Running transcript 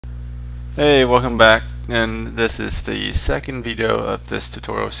Hey, welcome back, and this is the second video of this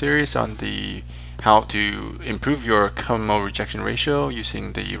tutorial series on the how to improve your common mode rejection ratio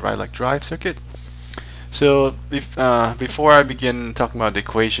using the right leg drive circuit. So before I begin talking about the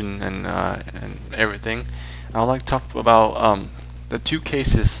equation and everything, I'd like to talk about the two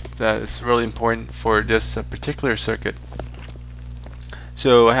cases that is really important for this particular circuit.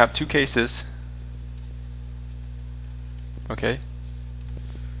 So I have two cases, okay,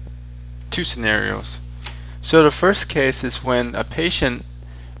 two scenarios. So the first case is when a patient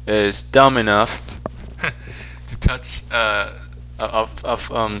is dumb enough to touch a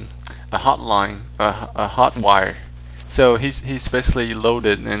hot line, a hot wire. So he's basically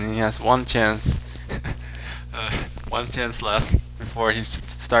loaded and he has one chance, uh, one chance left before he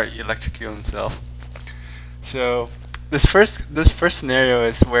start electrocuting himself. So this first scenario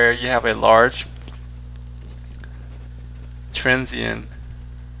is where you have a large transient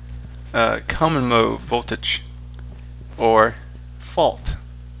common mode voltage or fault,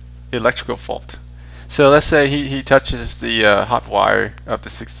 electrical fault. So let's say he touches the hot wire up to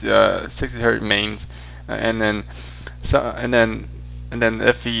 60 hertz mains, and then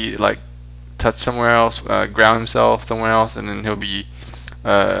if he like touch somewhere else, ground himself somewhere else, and then he'll be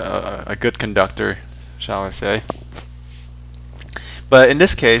a good conductor, shall I say. But in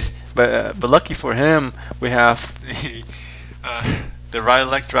this case, but lucky for him, we have the right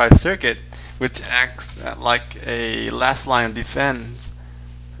leg drive circuit, which acts like a last line of defense.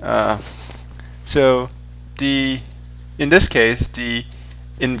 So in this case, the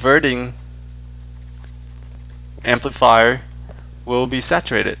inverting amplifier will be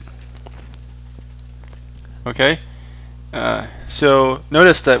saturated. Okay. So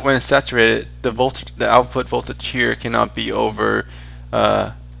notice that when it's saturated, the output voltage here cannot be over.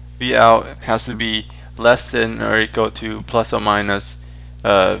 V out has to be less than or equal to plus or minus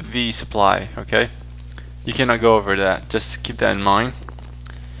V supply. Okay. You cannot go over that. Just keep that in mind.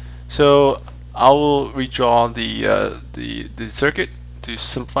 So I will redraw the circuit to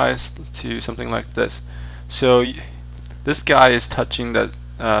simplify to something like this. So this guy is touching the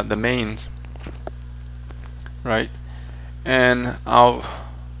mains, right? And I'll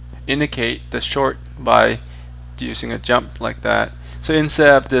indicate the short by using a jump like that. So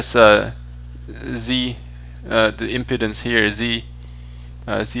instead of this Z, the impedance here,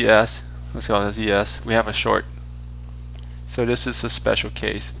 ZS, let's call it ZS, we have a short. So this is a special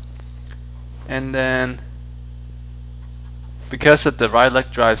case. And then because of the right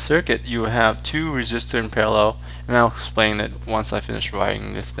leg drive circuit, you have two resistors in parallel, and I'll explain it once I finish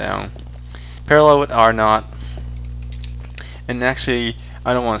writing this down. Parallel with R0, and actually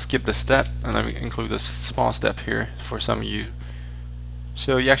I don't want to skip the step, and let me include a small step here for some of you.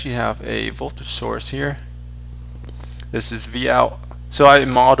 So you actually have a voltage source here. This is V out. So I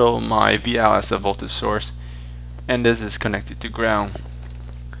model my V out as a voltage source, and this is connected to ground.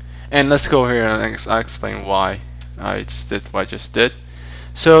 And let's go here and I'll explain why I just did what I just did.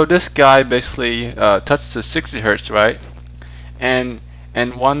 So this guy basically touched the 60 hertz, right? And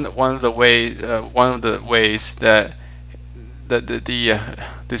one of the ways that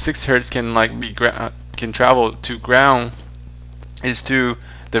the 60 hertz can like be can travel to ground is to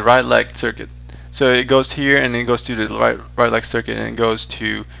the right leg circuit. So it goes here and it goes to the right leg circuit and it goes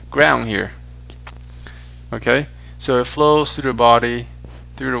to ground here. Okay, so it flows through the body,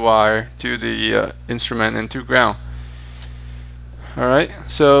 through the wire, to the instrument, and to ground. Alright,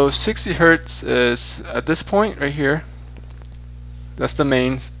 so 60 hertz is at this point right here. That's the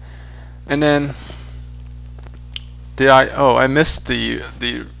mains. And then I missed the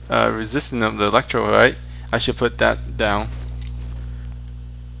resistance of the electrode, right? I should put that down.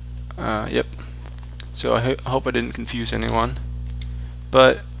 Yep. So I hope I didn't confuse anyone.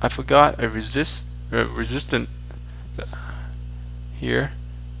 But I forgot a resistant here.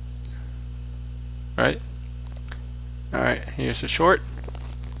 Right? Alright, here's a short.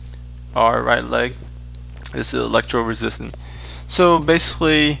 R right leg. This is electrode resistant. So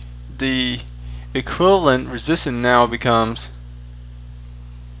basically the equivalent resistance now becomes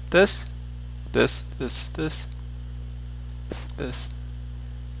this.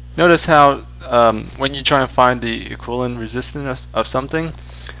 Notice how when you try and find the equivalent resistance of something,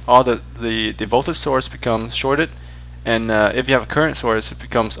 all the voltage source becomes shorted, and if you have a current source, it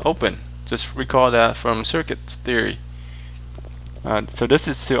becomes open. Just recall that from circuit theory. So this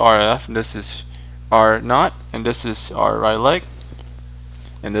is to RF, and this is R0, and this is R right leg,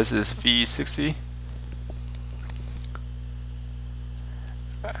 and this is V60.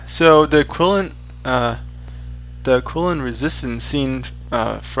 So the equivalent resistance seen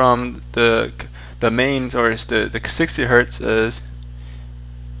from the mains, or is the 60 hertz, is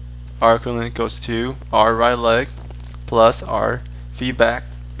R equivalent equals to R right leg plus R feedback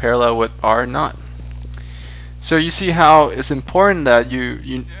parallel with R naught. So you see how it's important that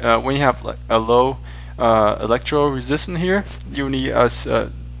when you have like a low electrode resistance here, you need us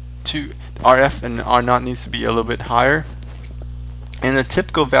to RF and R naught needs to be a little bit higher. And the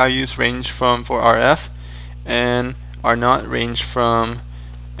typical values range from for RF and R naught range from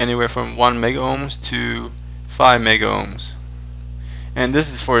anywhere from 1 mega ohms to 5 mega ohms. And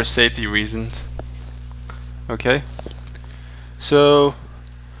this is for safety reasons. Okay. So,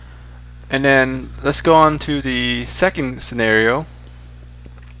 and then let's go on to the second scenario,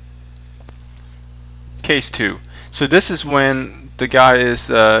 case 2. So this is when the guy is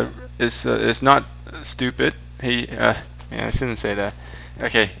not stupid. Yeah, I shouldn't say that.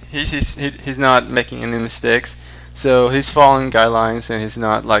 Okay, he's not making any mistakes. So he's following guidelines and he's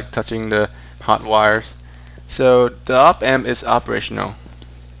not like touching the hot wires. So the op amp is operational.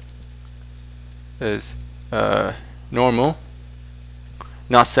 Is normal,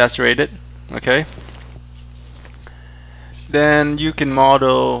 not saturated. Okay. Then you can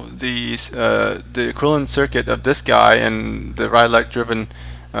model these the equivalent circuit of this guy and the right leg driven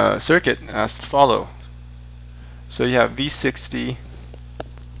circuit as follow. So you have V60,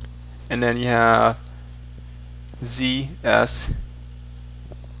 and then you have ZS,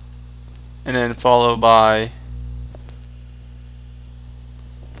 and then followed by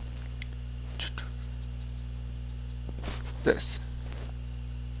this.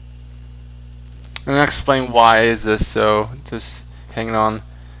 And I'll explain why is this, so just hang on.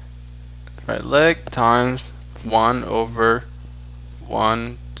 Right leg times 1 over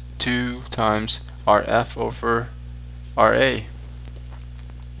 1, 2 times RF over RA.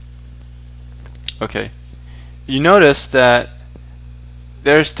 Okay. You notice that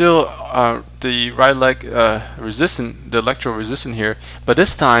there's still the right leg resistant, the electrode resistant here, but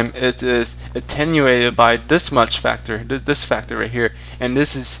this time it is attenuated by this much factor, this factor right here, and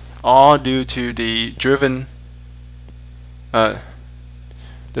this is all due to the driven the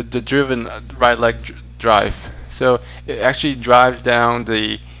driven right leg drive. So it actually drives down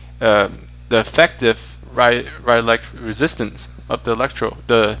the effective right leg resistance of the electrode,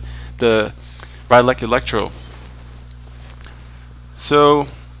 the right leg electrode. So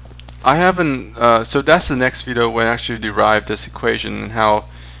I haven't so that's the next video when I actually derive this equation and how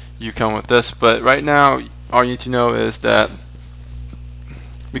you come with this, but right now all you need to know is that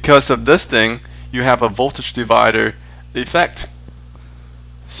because of this thing you have a voltage divider effect.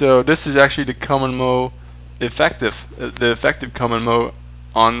 So this is actually the common mode effective, the effective common mode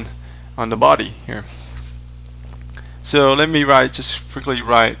on the body here. So let me just quickly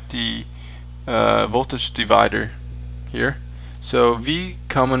write the voltage divider here. So V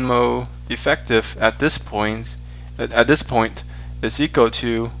common mode effective at this point is equal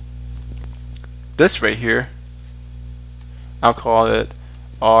to this right here. I'll call it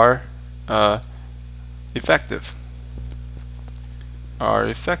R effective. R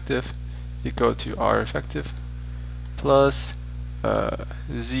effective equal to R effective plus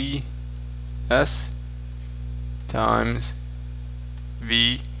ZS times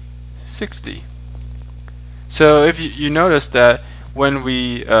V60. So if you notice that when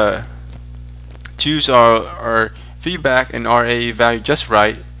we choose our feedback and RA value just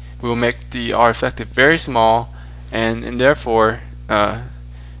right, we will make the R effective very small, and therefore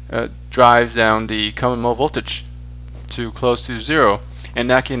drives down the common mode voltage to close to 0, and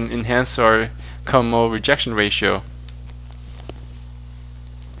that can enhance our common mode rejection ratio.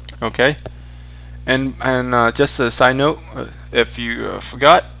 Okay, and just a side note, if you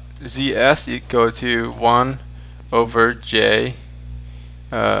forgot, ZS equal to 1 over J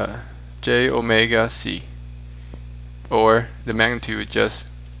omega C, or the magnitude just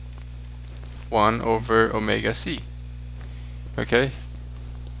 1 over omega C. Okay.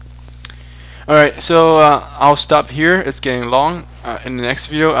 Alright, so I'll stop here. It's getting long. In the next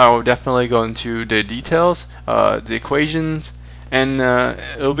video I will definitely go into the details, the equations, and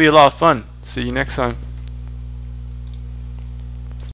it'll be a lot of fun. See you next time.